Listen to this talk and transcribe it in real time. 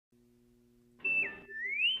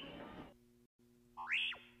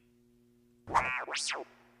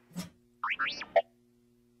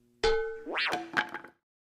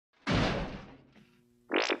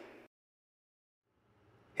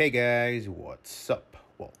Hey guys, what's up?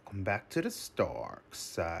 Welcome back to the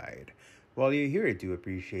Starkside. While you're here, I do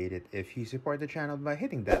appreciate it if you support the channel by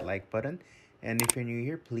hitting that like button. And if you're new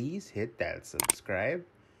here, please hit that subscribe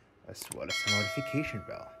as well as the notification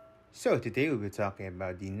bell. So today we'll be talking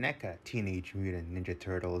about the NECA Teenage Mutant Ninja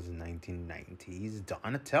Turtles 1990s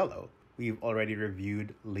Donatello. We've already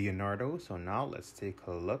reviewed Leonardo, so now let's take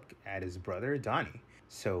a look at his brother Donnie.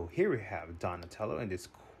 So here we have Donatello in this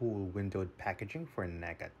cool windowed packaging for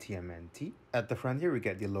NECA TMNT. At the front here we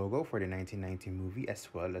get the logo for the 1990 movie as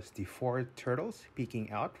well as the four turtles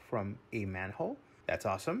peeking out from a manhole. That's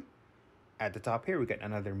awesome. At the top here we get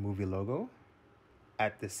another movie logo.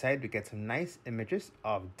 At the side we get some nice images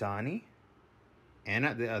of Donnie. And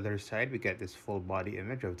at the other side we get this full body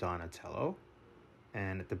image of Donatello.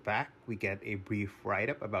 And at the back we get a brief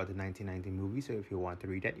write-up about the 1990 movie, so if you want to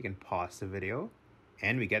read that you can pause the video.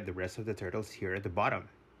 And we get the rest of the turtles here at the bottom.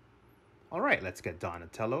 Alright, let's get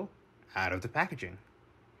Donatello out of the packaging.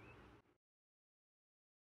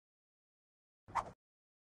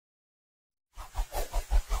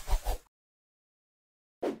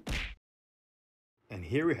 And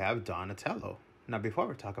here we have Donatello. Now before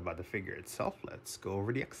we talk about the figure itself, let's go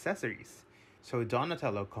over the accessories. So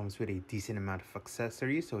Donatello comes with a decent amount of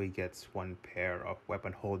accessories, so he gets one pair of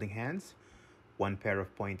weapon holding hands, one pair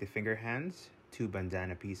of pointy finger hands, two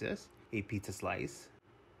bandana pieces, a pizza slice,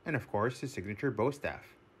 and of course his signature bow staff.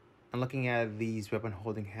 And looking at these weapon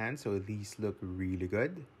holding hands, so these look really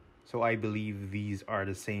good. So I believe these are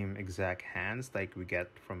the same exact hands like we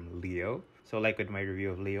get from Leo. So like with my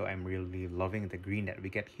review of Leo, I'm really loving the green that we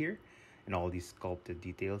get here. And all these sculpted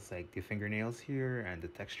details like the fingernails here and the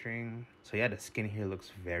texturing. So yeah, the skin here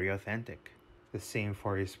looks very authentic. The same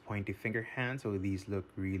for his pointy finger hands, so these look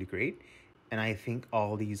really great. And I think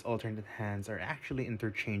all these alternate hands are actually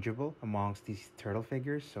interchangeable amongst these turtle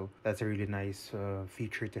figures. So that's a really nice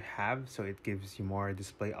feature to have. So it gives you more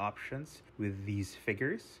display options with these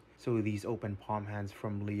figures. So these open palm hands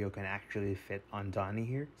from Leo can actually fit on Donnie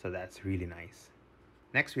here. So that's really nice.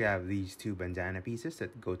 Next we have these two bandana pieces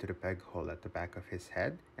that go to the peg hole at the back of his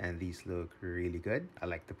head. And these look really good. I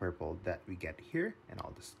like the purple that we get here and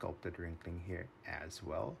all the sculpted wrinkling here as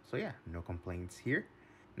well. So yeah, no complaints here.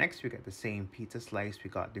 Next, we got the same pizza slice we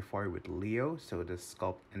got before with Leo, so the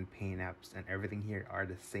sculpt and paint apps and everything here are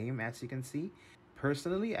the same as you can see.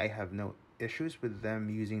 Personally, I have no issues with them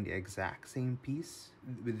using the exact same piece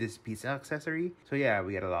with this pizza accessory. So yeah,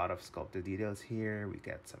 we get a lot of sculpted details here. We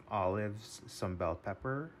get some olives, some bell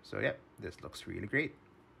pepper. So yeah, this looks really great.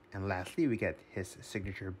 And lastly, we get his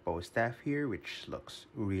signature bow staff here, which looks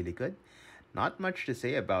really good. Not much to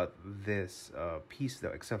say about this piece though,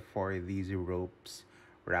 except for these ropes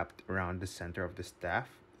wrapped around the center of the staff,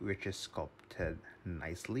 which is sculpted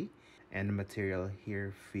nicely, and the material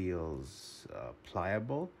here feels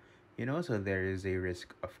pliable, so there is a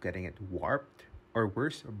risk of getting it warped or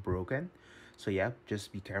worse, broken. So yeah,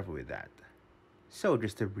 just be careful with that. So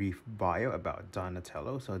just a brief bio about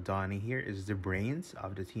Donatello. So Donnie here is the brains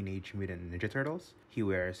of the Teenage Mutant Ninja Turtles. He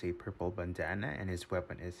wears a purple bandana and his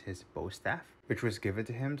weapon is his bow staff, which was given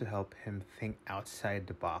to him to help him think outside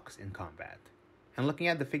the box in combat. And looking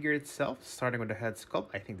at the figure itself, starting with the head sculpt,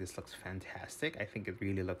 I think this looks fantastic. I think it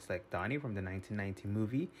really looks like Donnie from the 1990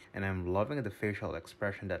 movie. And I'm loving the facial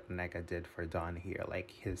expression that NECA did for Donnie here.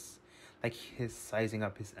 Like his sizing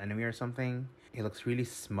up his enemy or something. He looks really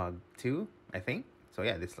smug too, I think. So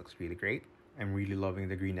yeah, this looks really great. I'm really loving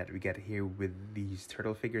the green that we get here with these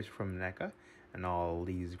turtle figures from NECA. And all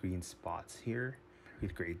these green spots here.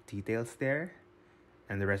 With great details there.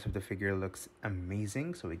 And the rest of the figure looks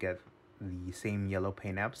amazing. So we get the same yellow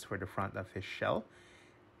paint apps for the front of his shell,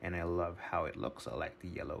 and I love how it looks. I like the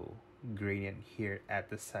yellow gradient here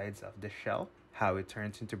at the sides of the shell, how it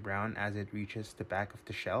turns into brown as it reaches the back of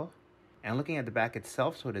the shell. And looking at the back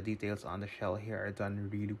itself, so the details on the shell here are done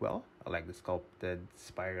really well. I like the sculpted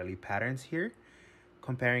spirally patterns here.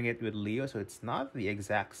 Comparing it with Leo, so it's not the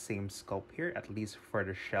exact same sculpt here, at least for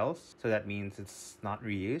the shells, so that means it's not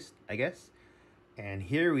reused, I guess. And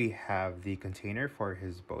here we have the container for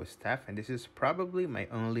his bow staff, and this is probably my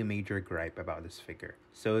only major gripe about this figure.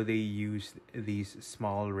 So they used these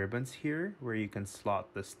small ribbons here where you can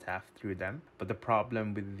slot the staff through them, but the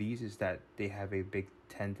problem with these is that they have a big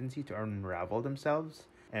tendency to unravel themselves,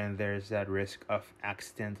 and there's that risk of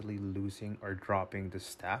accidentally losing or dropping the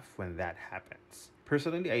staff when that happens.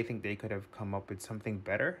 Personally, I think they could have come up with something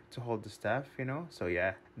better to hold the staff, you know? So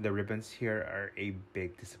yeah, the ribbons here are a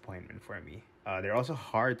big disappointment for me. They're also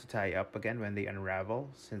hard to tie up again when they unravel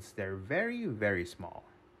since they're very, very small.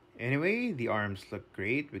 Anyway, the arms look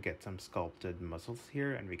great. We get some sculpted muscles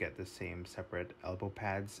here, and we get the same separate elbow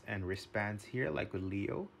pads and wristbands here like with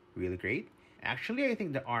Leo. Really great. Actually, I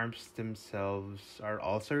think the arms themselves are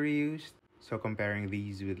also reused. So comparing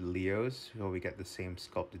these with Leo's, so we get the same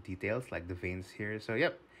sculpted details like the veins here. So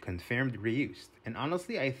yep, confirmed reused. And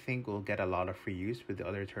honestly, I think we'll get a lot of reuse with the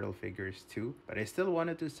other turtle figures too, but I still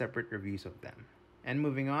wanted to separate reviews of them. And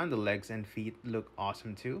moving on, the legs and feet look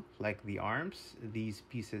awesome too. Like the arms, these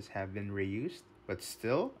pieces have been reused, but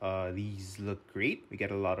still, these look great. We get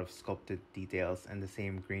a lot of sculpted details and the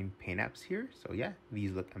same green paint apps here. So yeah,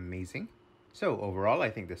 these look amazing. So overall, I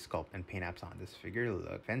think the sculpt and paint apps on this figure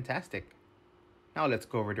look fantastic. Now let's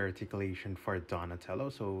go over the articulation for Donatello.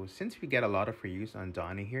 So since we get a lot of reuse on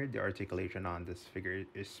Donnie here, the articulation on this figure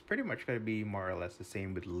is pretty much going to be more or less the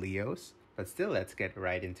same with Leo's. But still, let's get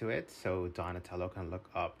right into it. So Donatello can look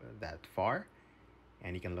up that far,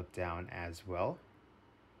 and he can look down as well.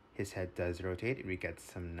 His head does rotate, and we get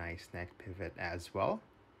some nice neck pivot as well.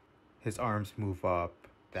 His arms move up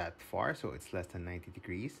that far, so it's less than 90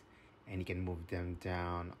 degrees, and he can move them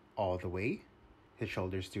down all the way. His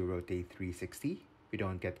shoulders do rotate 360. We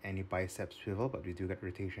don't get any bicep swivel, but we do get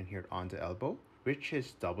rotation here on the elbow, which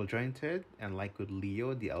is double jointed. And like with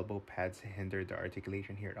Leo, the elbow pads hinder the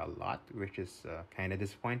articulation here a lot, which is kind of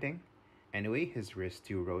disappointing. Anyway, his wrists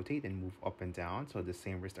do rotate and move up and down, so the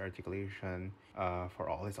same wrist articulation for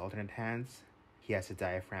all his alternate hands. He has a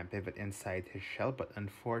diaphragm pivot inside his shell, but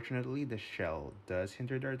unfortunately, the shell does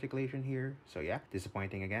hinder the articulation here. So yeah,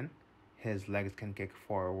 disappointing again. His legs can kick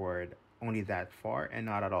forward only that far and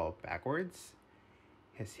not at all backwards.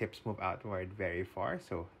 His hips move outward very far,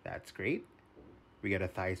 so that's great. We get a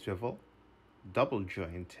thigh swivel, double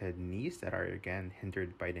jointed knees that are again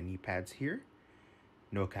hindered by the knee pads here.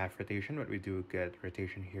 No calf rotation, but we do get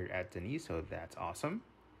rotation here at the knee, so that's awesome.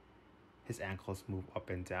 His ankles move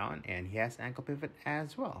up and down, and he has ankle pivot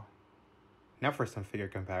as well. Now for some figure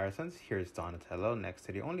comparisons, here's Donatello next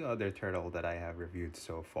to the only other turtle that I have reviewed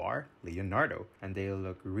so far, Leonardo, and they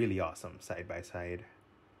look really awesome side by side.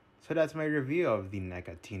 So that's my review of the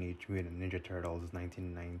NECA Teenage Mutant Ninja Turtles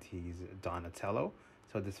 1990s Donatello.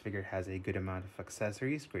 So this figure has a good amount of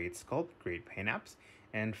accessories, great sculpt, great paint apps,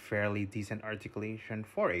 and fairly decent articulation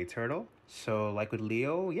for a turtle. So like with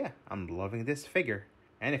Leo, yeah, I'm loving this figure.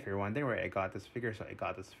 And if you're wondering where I got this figure, so I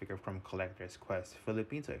got this figure from Collector's Quest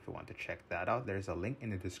Philippines. So if you want to check that out, there's a link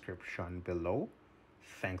in the description below.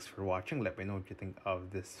 Thanks for watching. Let me know what you think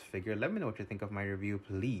of this figure. Let me know what you think of my review.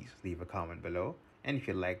 Please leave a comment below. And if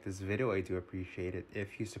you like this video, I do appreciate it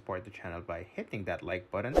if you support the channel by hitting that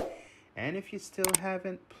like button. And if you still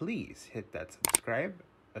haven't, please hit that subscribe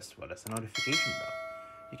as well as the notification bell.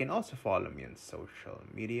 You can also follow me on social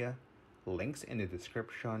media. Links in the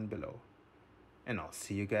description below. And I'll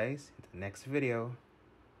see you guys in the next video.